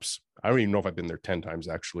tops. I don't even know if I've been there 10 times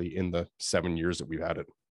actually in the 7 years that we've had it.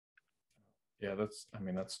 Yeah, that's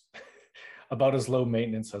about as low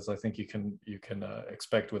maintenance as I think you can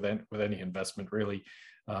expect with any investment, really.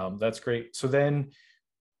 That's great. So then,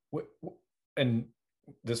 and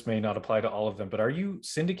this may not apply to all of them, but are you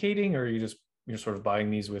syndicating, or are you're sort of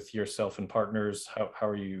buying these with yourself and partners? How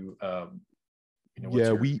are you?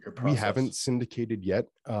 We haven't syndicated yet,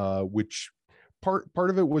 which part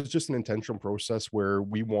of it was just an intentional process where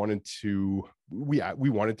we wanted to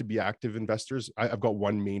be active investors. I've got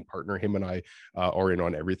one main partner. Him and I are in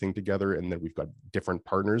on everything together, and then we've got different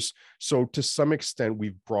partners. So to some extent,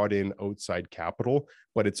 we've brought in outside capital,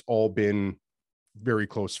 but it's all been very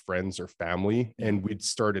close friends or family, and we'd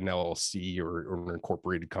start an LLC or an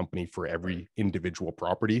incorporated company for every individual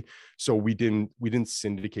property. So we didn't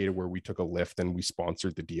syndicate it where we took a lift and we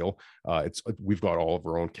sponsored the deal. We've got all of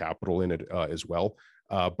our own capital in it as well.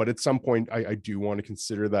 But at some point, I do want to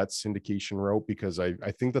consider that syndication route, because I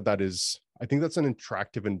think that's an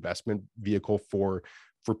attractive investment vehicle for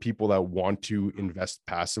people that want to invest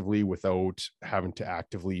passively without having to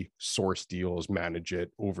actively source deals, manage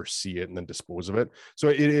it, oversee it, and then dispose of it. So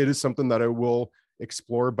it is something that I will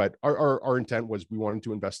explore, but our intent was we wanted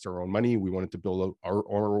to invest our own money. We wanted to build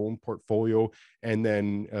our own portfolio. And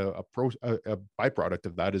then a byproduct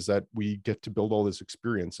of that is that we get to build all this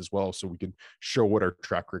experience as well. So we can show what our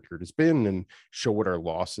track record has been and show what our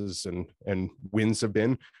losses and wins have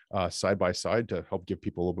been side by side to help give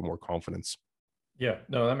people a little bit more confidence. Yeah,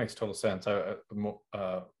 no, that makes total sense. I'm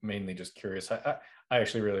mainly just curious. I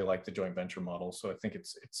actually really like the joint venture model, so I think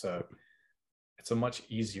it's a much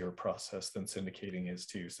easier process than syndicating is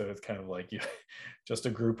too. So it's kind of like just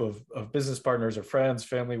a group of business partners or friends,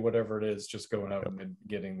 family, whatever it is, just going out and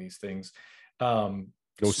getting these things. No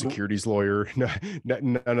securities lawyer,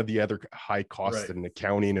 none of the other high costs and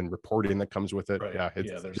accounting and reporting that comes with it. Right.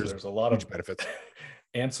 There's a lot of benefits,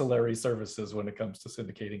 ancillary services when it comes to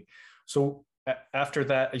syndicating. So after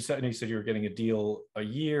that, you said you were getting a deal a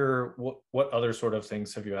year. What other sort of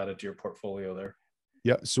things have you added to your portfolio there?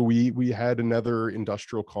 Yeah, so we had another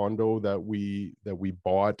industrial condo that we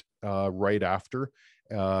bought right after,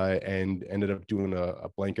 and ended up doing a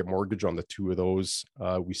blanket mortgage on the two of those.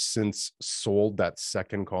 We since sold that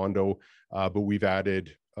second condo, but we've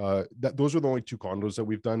added those are the only two condos that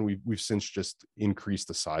we've done. We've since just increased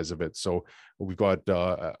the size of it. So we've got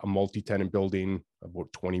a multi-tenant building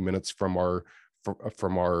about 20 minutes from our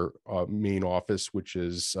main office, which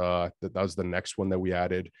is that was the next one that we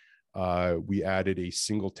added. We added a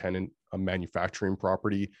single tenant manufacturing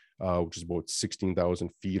property, which is about 16,000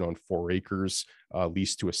 feet on 4 acres,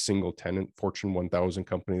 leased to a single tenant Fortune 1000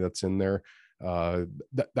 company that's in there.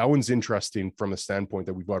 That one's interesting from the standpoint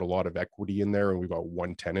that we've got a lot of equity in there, and we've got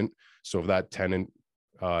one tenant. So if that tenant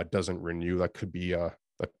doesn't renew, that could be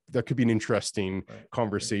an interesting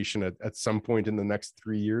conversation at some point in the next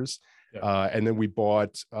 3 years. And then we've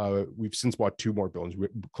since bought two more buildings. We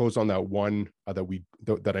closed on that one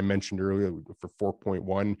that I mentioned earlier for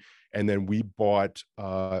 4.1. And then we bought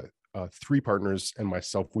three partners and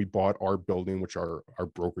myself, we bought our building, which our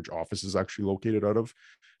brokerage office is actually located out of.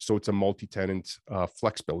 So it's a multi-tenant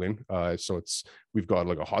flex building. So we've got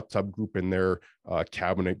like a hot tub group in there,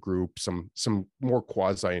 cabinet group, some more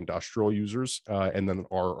quasi-industrial users, and then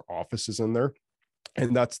our office is in there.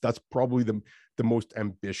 And that's probably the most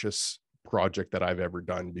ambitious project that I've ever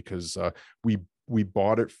done, because we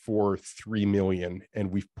bought it for $3 million and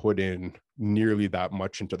we've put in nearly that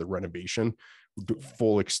much into the renovation,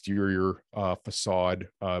 full exterior facade,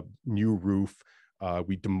 new roof.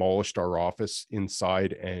 We demolished our office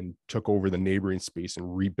inside and took over the neighboring space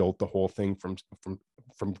and rebuilt the whole thing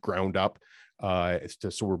from ground up.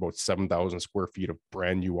 So we're about 7,000 square feet of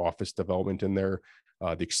brand new office development in there.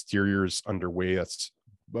 The exterior's underway. That's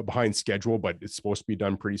behind schedule, but it's supposed to be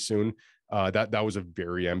done pretty soon. That was a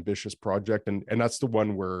very ambitious project, and that's the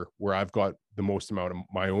one where I've got the most amount of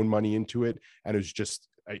my own money into it, and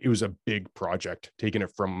it was a big project, taking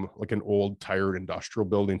it from like an old tired industrial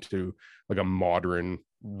building to like a modern,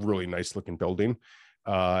 really nice looking building.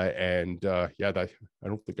 I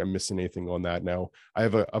don't think I'm missing anything on that now. I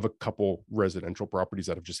have a couple residential properties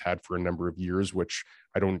that I've just had for a number of years, which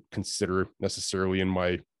I don't consider necessarily in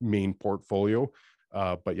my main portfolio.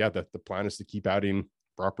 But yeah, the plan is to keep adding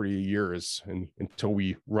property a year until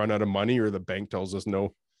we run out of money or the bank tells us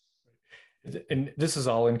no. And this is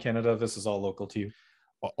all in Canada. This is all local to you.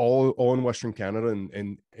 All in Western Canada,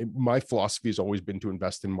 and my philosophy has always been to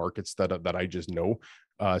invest in markets that I just know.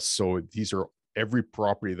 So every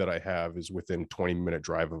property that I have is within 20-minute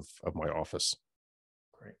drive of my office.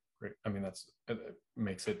 Great. I mean, it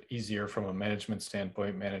makes it easier from a management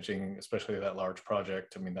standpoint, managing especially that large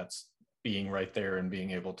project. I mean, that's being right there and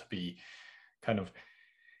being able to be kind of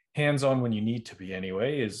hands-on when you need to be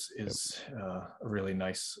anyway is a really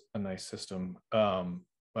nice system.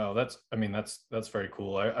 Well, that's very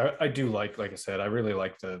cool. I do like I said, I really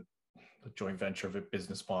like the joint venture of a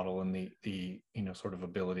business model and the sort of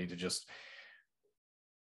ability to just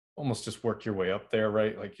almost just work your way up there,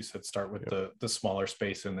 right? Like you said, start with the smaller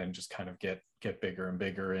space and then just kind of get bigger and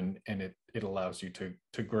bigger, and it allows you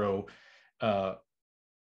to grow.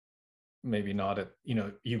 Maybe not at,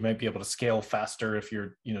 you might be able to scale faster if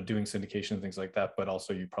you're, doing syndication and things like that, but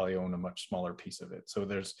also you probably own a much smaller piece of it. So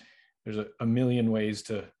there's a million ways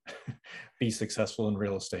to be successful in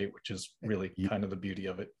real estate, which is really kind of the beauty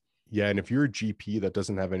of it. Yeah, and if you're a GP that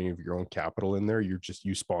doesn't have any of your own capital in there, you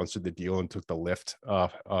sponsored the deal and took the lift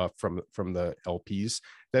from the LPs,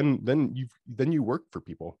 then you work for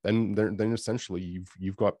people. Then essentially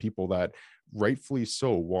you've got people that rightfully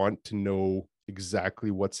so want to know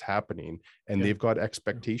exactly what's happening, and they've got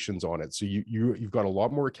expectations on it. So you've got a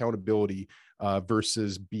lot more accountability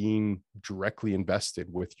versus being directly invested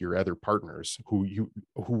with your other partners who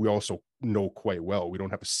we also know quite well. We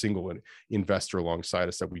don't have a single investor alongside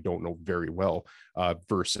us that we don't know very well,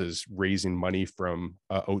 versus raising money from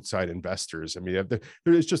outside investors. I mean,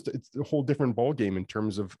 it's a whole different ballgame in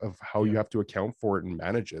terms of how you have to account for it and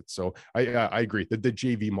manage it. So I agree that the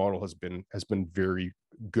JV model has been very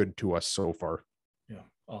good to us so far. Yeah,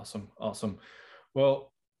 awesome.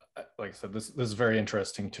 Well, like I said, this is very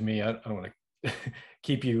interesting to me. I don't want to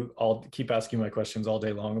keep asking my questions all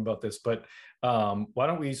day long about this, but why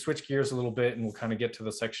don't we switch gears a little bit and we'll kind of get to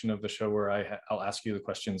the section of the show where I'll ask you the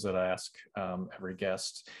questions that I ask every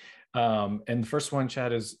guest. And the first one,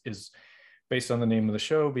 Chad, is based on the name of the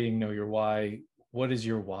show being Know Your Why. What is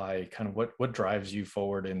your why? Kind of what drives you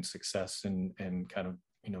forward in success and kind of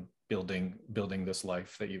building this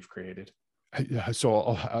life that you've created?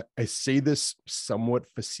 So I say this somewhat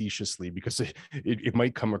facetiously because it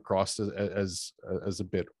might come across as a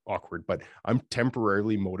bit awkward, but I'm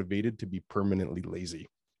temporarily motivated to be permanently lazy.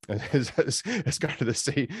 It's kind of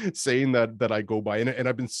the saying that I go by, and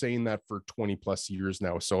I've been saying that for 20 plus years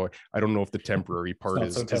now. So I don't know if the temporary part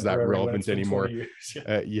is that relevant anymore.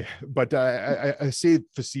 But I say it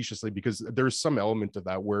facetiously because there's some element of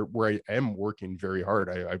that where I am working very hard.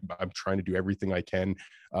 I'm trying to do everything I can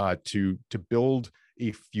to build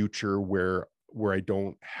a future where I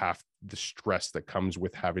don't have the stress that comes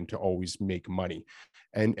with having to always make money.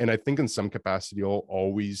 And I think in some capacity, I'll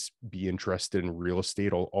always be interested in real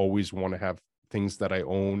estate. I'll always want to have things that I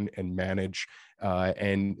own and manage,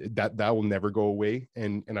 and that will never go away.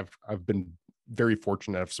 And I've been very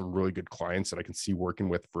fortunate to have some really good clients that I can see working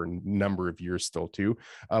with for a number of years still too.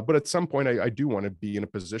 But at some point I do want to be in a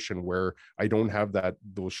position where I don't have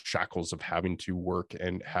those shackles of having to work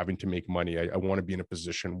and having to make money. I want to be in a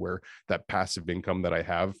position where that passive income that I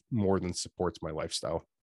have more than supports my lifestyle.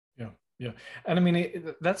 Yeah. And I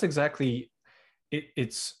mean, that's exactly it.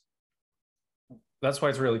 That's why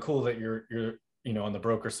it's really cool that you're on the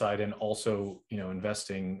broker side and also,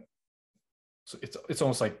 investing. So it's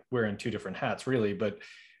almost like wearing two different hats really, but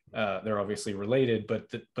they're obviously related, but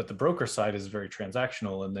the broker side is very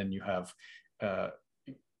transactional. And then you have,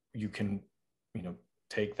 you can,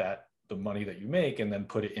 take the money that you make and then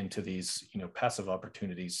put it into these, passive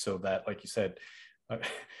opportunities so that, like you said,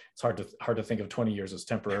 it's hard to think of 20 years as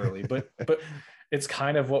temporarily, but it's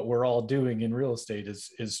kind of what we're all doing in real estate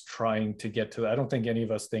is trying to get to. I don't think any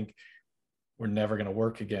of us think we're never going to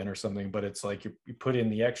work again or something, but it's like you put in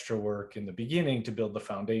the extra work in the beginning to build the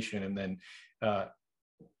foundation and then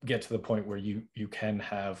get to the point where you can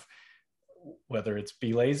have whether it's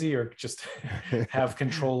be lazy or just have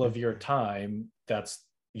control of your time, that's,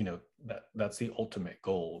 that's the ultimate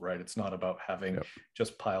goal, right? It's not about having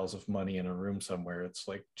just piles of money in a room somewhere. It's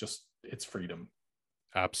like, it's freedom.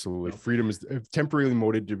 Absolutely. Freedom is temporarily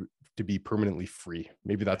motivated to be permanently free.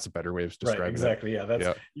 Maybe that's a better way of describing it. Exactly. Yeah.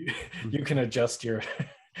 That's, you can adjust your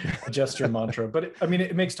mantra, but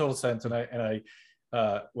it makes total sense. And I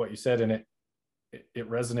what you said, and it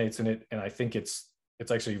resonates in it. And I think it's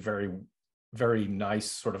actually very, very nice,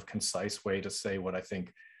 sort of concise way to say what I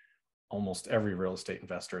think almost every real estate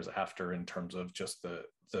investor is after, in terms of just the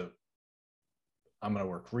I'm going to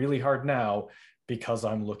work really hard now because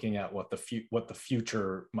I'm looking at what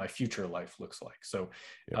my future life looks like. So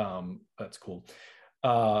that's cool.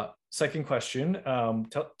 Second question,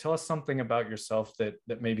 tell us something about yourself that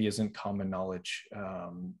maybe isn't common knowledge.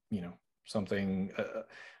 Something,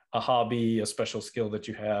 a hobby, a special skill that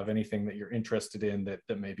you have, anything that you're interested in that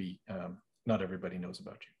maybe not everybody knows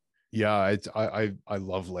about you. Yeah, I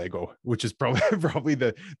love Lego, which is probably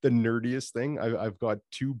the nerdiest thing. I've got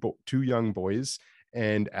two young boys,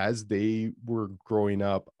 and as they were growing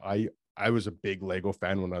up, I was a big Lego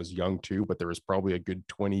fan when I was young too, but there was probably a good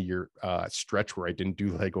 20-year stretch where I didn't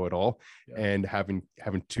do Lego at all. Yeah. And having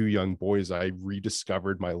two young boys, I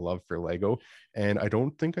rediscovered my love for Lego. And I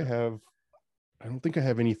don't think I have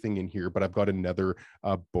anything in here, but I've got another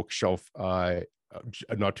bookshelf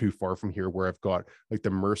not too far from here where I've got like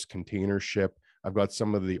the Merce container ship. I've got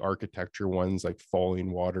some of the architecture ones like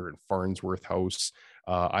Falling Water and Farnsworth House.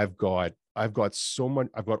 I've got so much.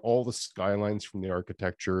 I've got all the skylines from the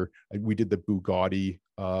architecture. We did the Bugatti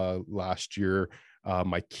last year.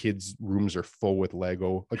 My kids' rooms are full with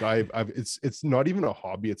Lego. Like it's not even a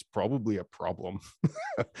hobby. It's probably a problem.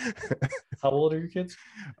 How old are your kids?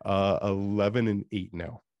 11 and 8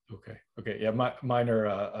 now. Okay. Yeah. Mine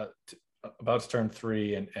are about to turn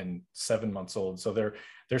 3 and 7 months old. So they're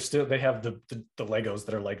still, they have the Legos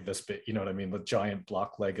that are like this big, you know what I mean? The giant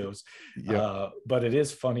block Legos. Yeah. But it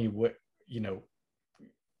is funny what,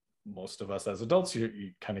 most of us as adults,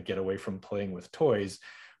 you kind of get away from playing with toys,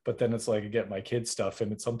 but then it's like I get my kids stuff,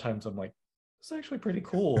 and sometimes I'm like, it's actually pretty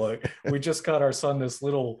cool. Like, we just got our son this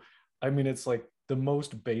little, it's like the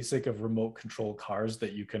most basic of remote control cars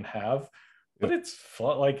that you can have, but it's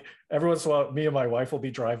fun. Like every once in a while, me and my wife will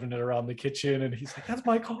be driving it around the kitchen, and he's like, "That's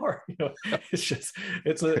my car." It's just,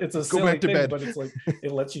 it's a silly thing, but it's like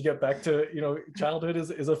it lets you get back to, childhood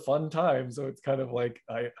is a fun time. So it's kind of like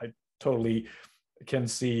I totally can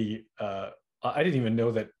see. I didn't even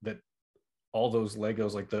know that all those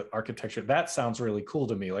Legos, like the architecture, that sounds really cool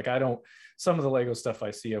to me. Like some of the Lego stuff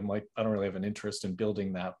I see, I'm like, I don't really have an interest in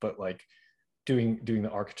building that, but like doing the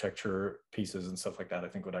architecture pieces and stuff like that, I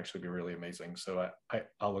think would actually be really amazing. So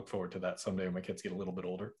I'll look forward to that someday when my kids get a little bit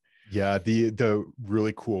older. Yeah, the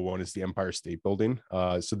really cool one is the Empire State Building.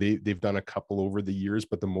 So they've done a couple over the years,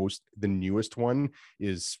 but the newest one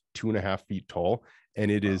is 2.5 feet tall,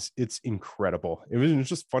 and it's incredible. It was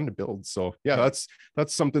just fun to build. So yeah,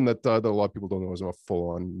 that's something that a lot of people don't know. As a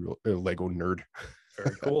full-on Lego nerd.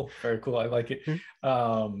 Very cool. I like it.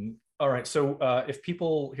 All right. So if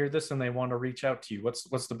people hear this and they want to reach out to you,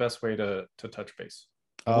 what's the best way to touch base?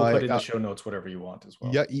 We'll put in the show notes whatever you want as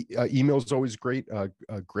well. Yeah, email is always great.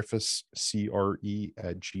 Griffiths,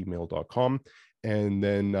 CRE@gmail.com. And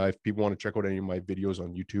then if people want to check out any of my videos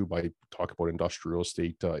on YouTube, I talk about industrial real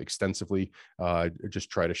estate extensively. Just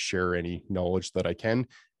try to share any knowledge that I can.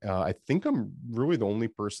 I think I'm really the only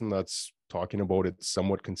person that's talking about it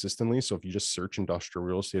somewhat consistently. So if you just search industrial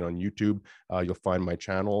real estate on YouTube, you'll find my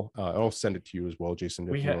channel. I'll send it to you as well, Jason.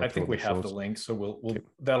 I think we have the link, so we'll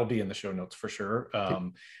that'll be in the show notes for sure.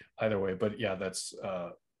 Either way, but yeah, that's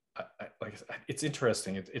like it's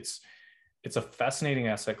interesting. It's a fascinating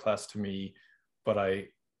asset class to me, but I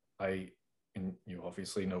and you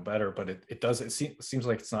obviously know better, but it seems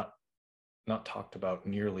like it's not talked about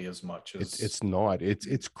nearly as much as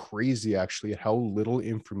it's crazy actually how little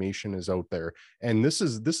information is out there. And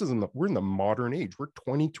we're in the modern age. We're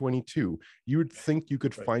 2022. You would think you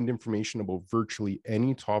could find information about virtually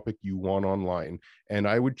any topic you want online, and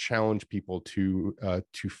I would challenge people to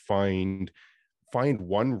find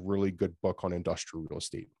one really good book on industrial real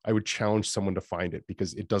estate. I would challenge someone to find it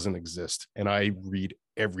because it doesn't exist. And I read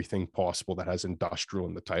everything possible that has industrial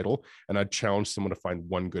in the title, and I'd challenge someone to find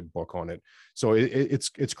one good book on it. So it's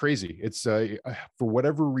crazy. It's for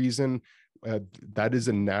whatever reason, that is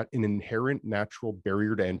an inherent natural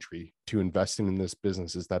barrier to entry to investing in this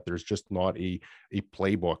business, is that there's just not a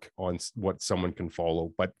playbook on what someone can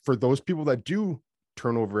follow. But for those people that do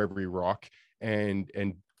turn over every rock and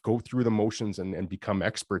go through the motions and become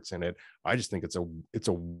experts in it, I just think it's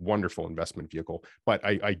a wonderful investment vehicle. But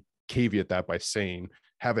I caveat that by saying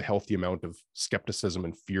have a healthy amount of skepticism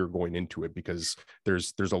and fear going into it, because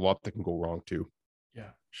there's a lot that can go wrong too.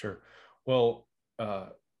 Yeah, sure. Well,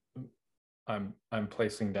 I'm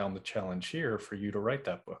placing down the challenge here for you to write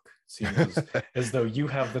that book. It seems as though you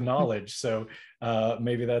have the knowledge. So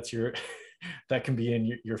maybe that's your that can be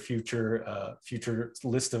in your future future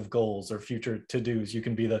list of goals or future to-dos. You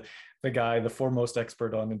can be the guy, the foremost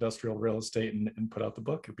expert on industrial real estate, and put out the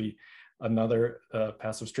book. It'd be another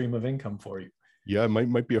passive stream of income for you. Yeah, it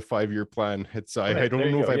might be a 5-year plan. It's I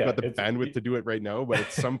don't know if I've got the bandwidth to do it right now, but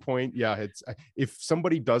at some point, yeah, it's if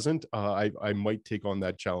somebody doesn't, I might take on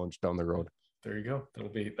that challenge down the road. There you go.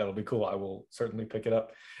 That'll be cool. I will certainly pick it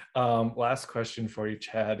up. Last question for you,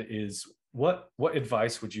 Chad, is what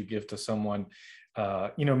advice would you give to someone,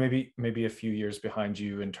 maybe a few years behind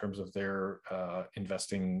you in terms of their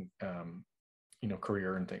investing,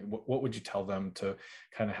 career and thing? What would you tell them to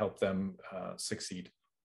kind of help them succeed?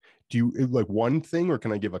 Do you like one thing, or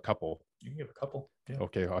can I give a couple? You can give a couple. Yeah.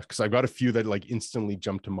 Okay, because I've got a few that like instantly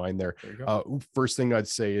jump to mind there. There you go. First thing I'd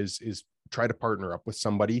say is try to partner up with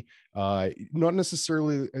somebody. Not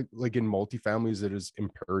necessarily like in multifamilies, it is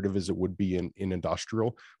imperative as it would be in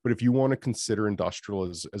industrial. But if you want to consider industrial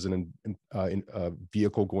as an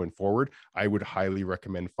vehicle going forward, I would highly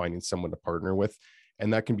recommend finding someone to partner with.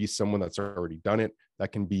 And that can be someone that's already done it.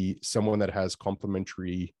 That can be someone that has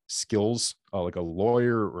complementary skills, like a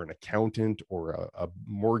lawyer or an accountant or a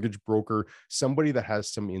mortgage broker, somebody that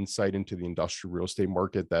has some insight into the industrial real estate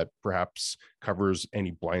market that perhaps covers any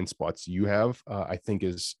blind spots you have. I think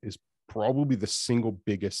is probably the single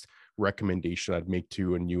biggest recommendation I'd make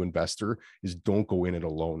to a new investor is don't go in it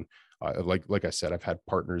alone. Like I said, I've had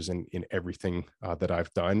partners in everything that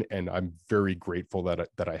I've done, and I'm very grateful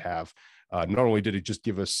that I have. Not only did it just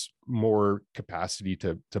give us more capacity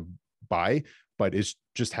to buy, but it's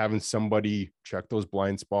just having somebody check those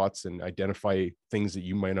blind spots and identify things that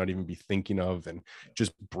you might not even be thinking of, and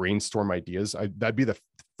just brainstorm ideas. That'd be the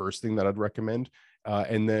first thing that I'd recommend.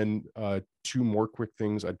 And then 2 more quick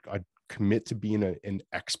things. I'd commit to being an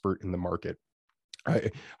expert in the market.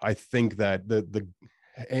 I think that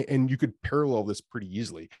and you could parallel this pretty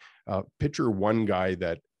easily. Picture one guy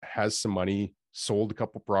that has some money, sold a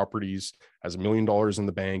couple properties, has $1 million in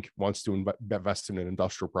the bank, wants to invest in an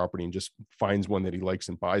industrial property, and just finds one that he likes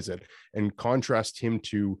and buys it. And contrast him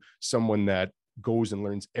to someone that goes and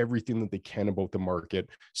learns everything that they can about the market,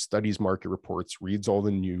 studies market reports, reads all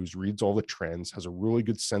the news, reads all the trends, has a really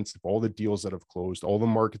good sense of all the deals that have closed, all the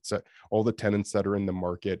markets, all the tenants that are in the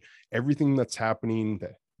market, everything that's happening,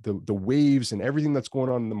 the waves and everything that's going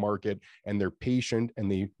on in the market. And they're patient,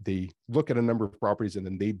 and they look at a number of properties, and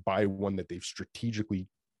then they buy one that they've strategically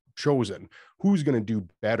chosen. Who's going to do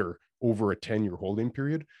better over a 10-year holding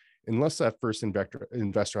period? Unless that first investor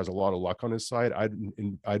has a lot of luck on his side,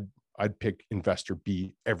 I'd pick investor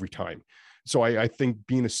B every time. So I think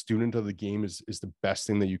being a student of the game is the best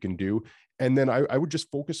thing that you can do. And then I would just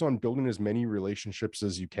focus on building as many relationships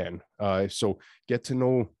as you can. So get to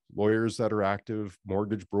know lawyers that are active,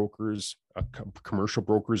 mortgage brokers, commercial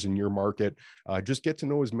brokers in your market. Just get to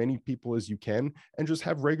know as many people as you can, and just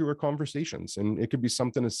have regular conversations. And it could be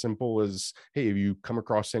something as simple as, hey, have you come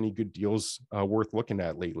across any good deals worth looking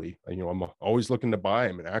at lately? I'm always looking to buy.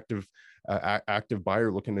 I'm an active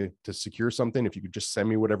buyer looking to secure something. If you could just send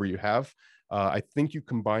me whatever you have. I think you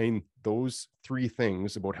combine those 3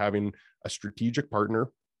 things about having a strategic partner,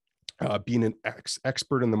 being an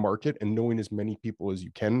expert in the market, and knowing as many people as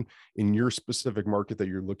you can in your specific market that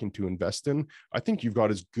you're looking to invest in. I think you've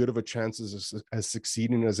got as good of a chance as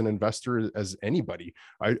succeeding as an investor as anybody.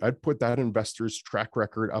 I'd put that investor's track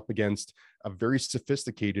record up against a very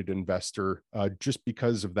sophisticated investor, just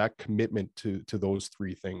because of that commitment to those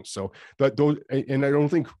 3 things. So those, and I don't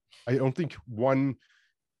think one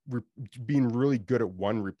being really good at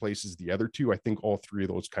one replaces the other 2. I think all 3 of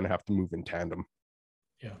those kind of have to move in tandem.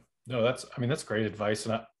 Yeah, no, that's great advice.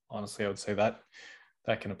 And honestly, I would say that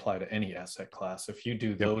can apply to any asset class. If you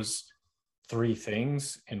do those 3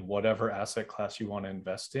 things in whatever asset class you want to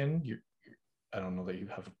invest in, I don't know that you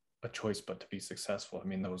have a choice but to be successful. I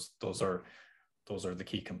mean, those are the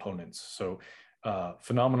key components. So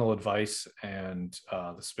phenomenal advice. And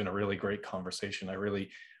this has been a really great conversation. I really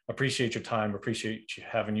appreciate your time, appreciate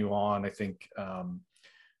having you on. I think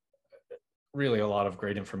really a lot of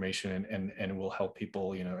great information, and will help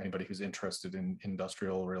people, anybody who's interested in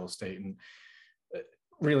industrial real estate, and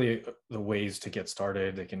really the ways to get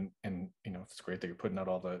started. They can, and it's great that you're putting out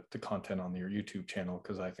all the content on your YouTube channel,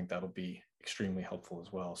 because I think that'll be extremely helpful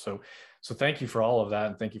as well. So thank you for all of that,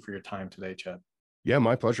 and thank you for your time today, Chad. Yeah,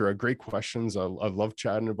 my pleasure. Great questions. I love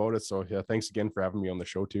chatting about it. So yeah, thanks again for having me on the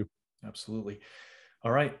show too. Absolutely.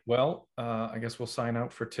 All right. Well, I guess we'll sign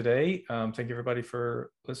out for today. Thank you, everybody, for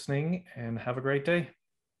listening, and have a great day.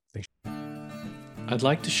 Thanks. I'd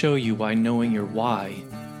like to show you why knowing your why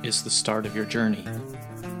is the start of your journey.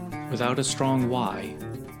 Without a strong why,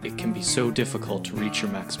 it can be so difficult to reach your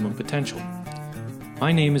maximum potential.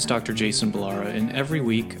 My name is Dr. Jason Ballara, and every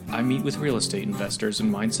week I meet with real estate investors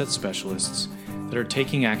and mindset specialists that are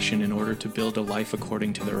taking action in order to build a life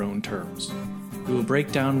according to their own terms. We will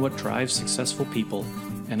break down what drives successful people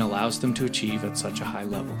and allows them to achieve at such a high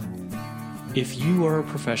level. If you are a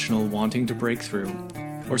professional wanting to break through,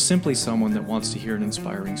 or simply someone that wants to hear an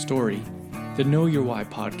inspiring story, the Know Your Why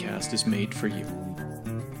podcast is made for you.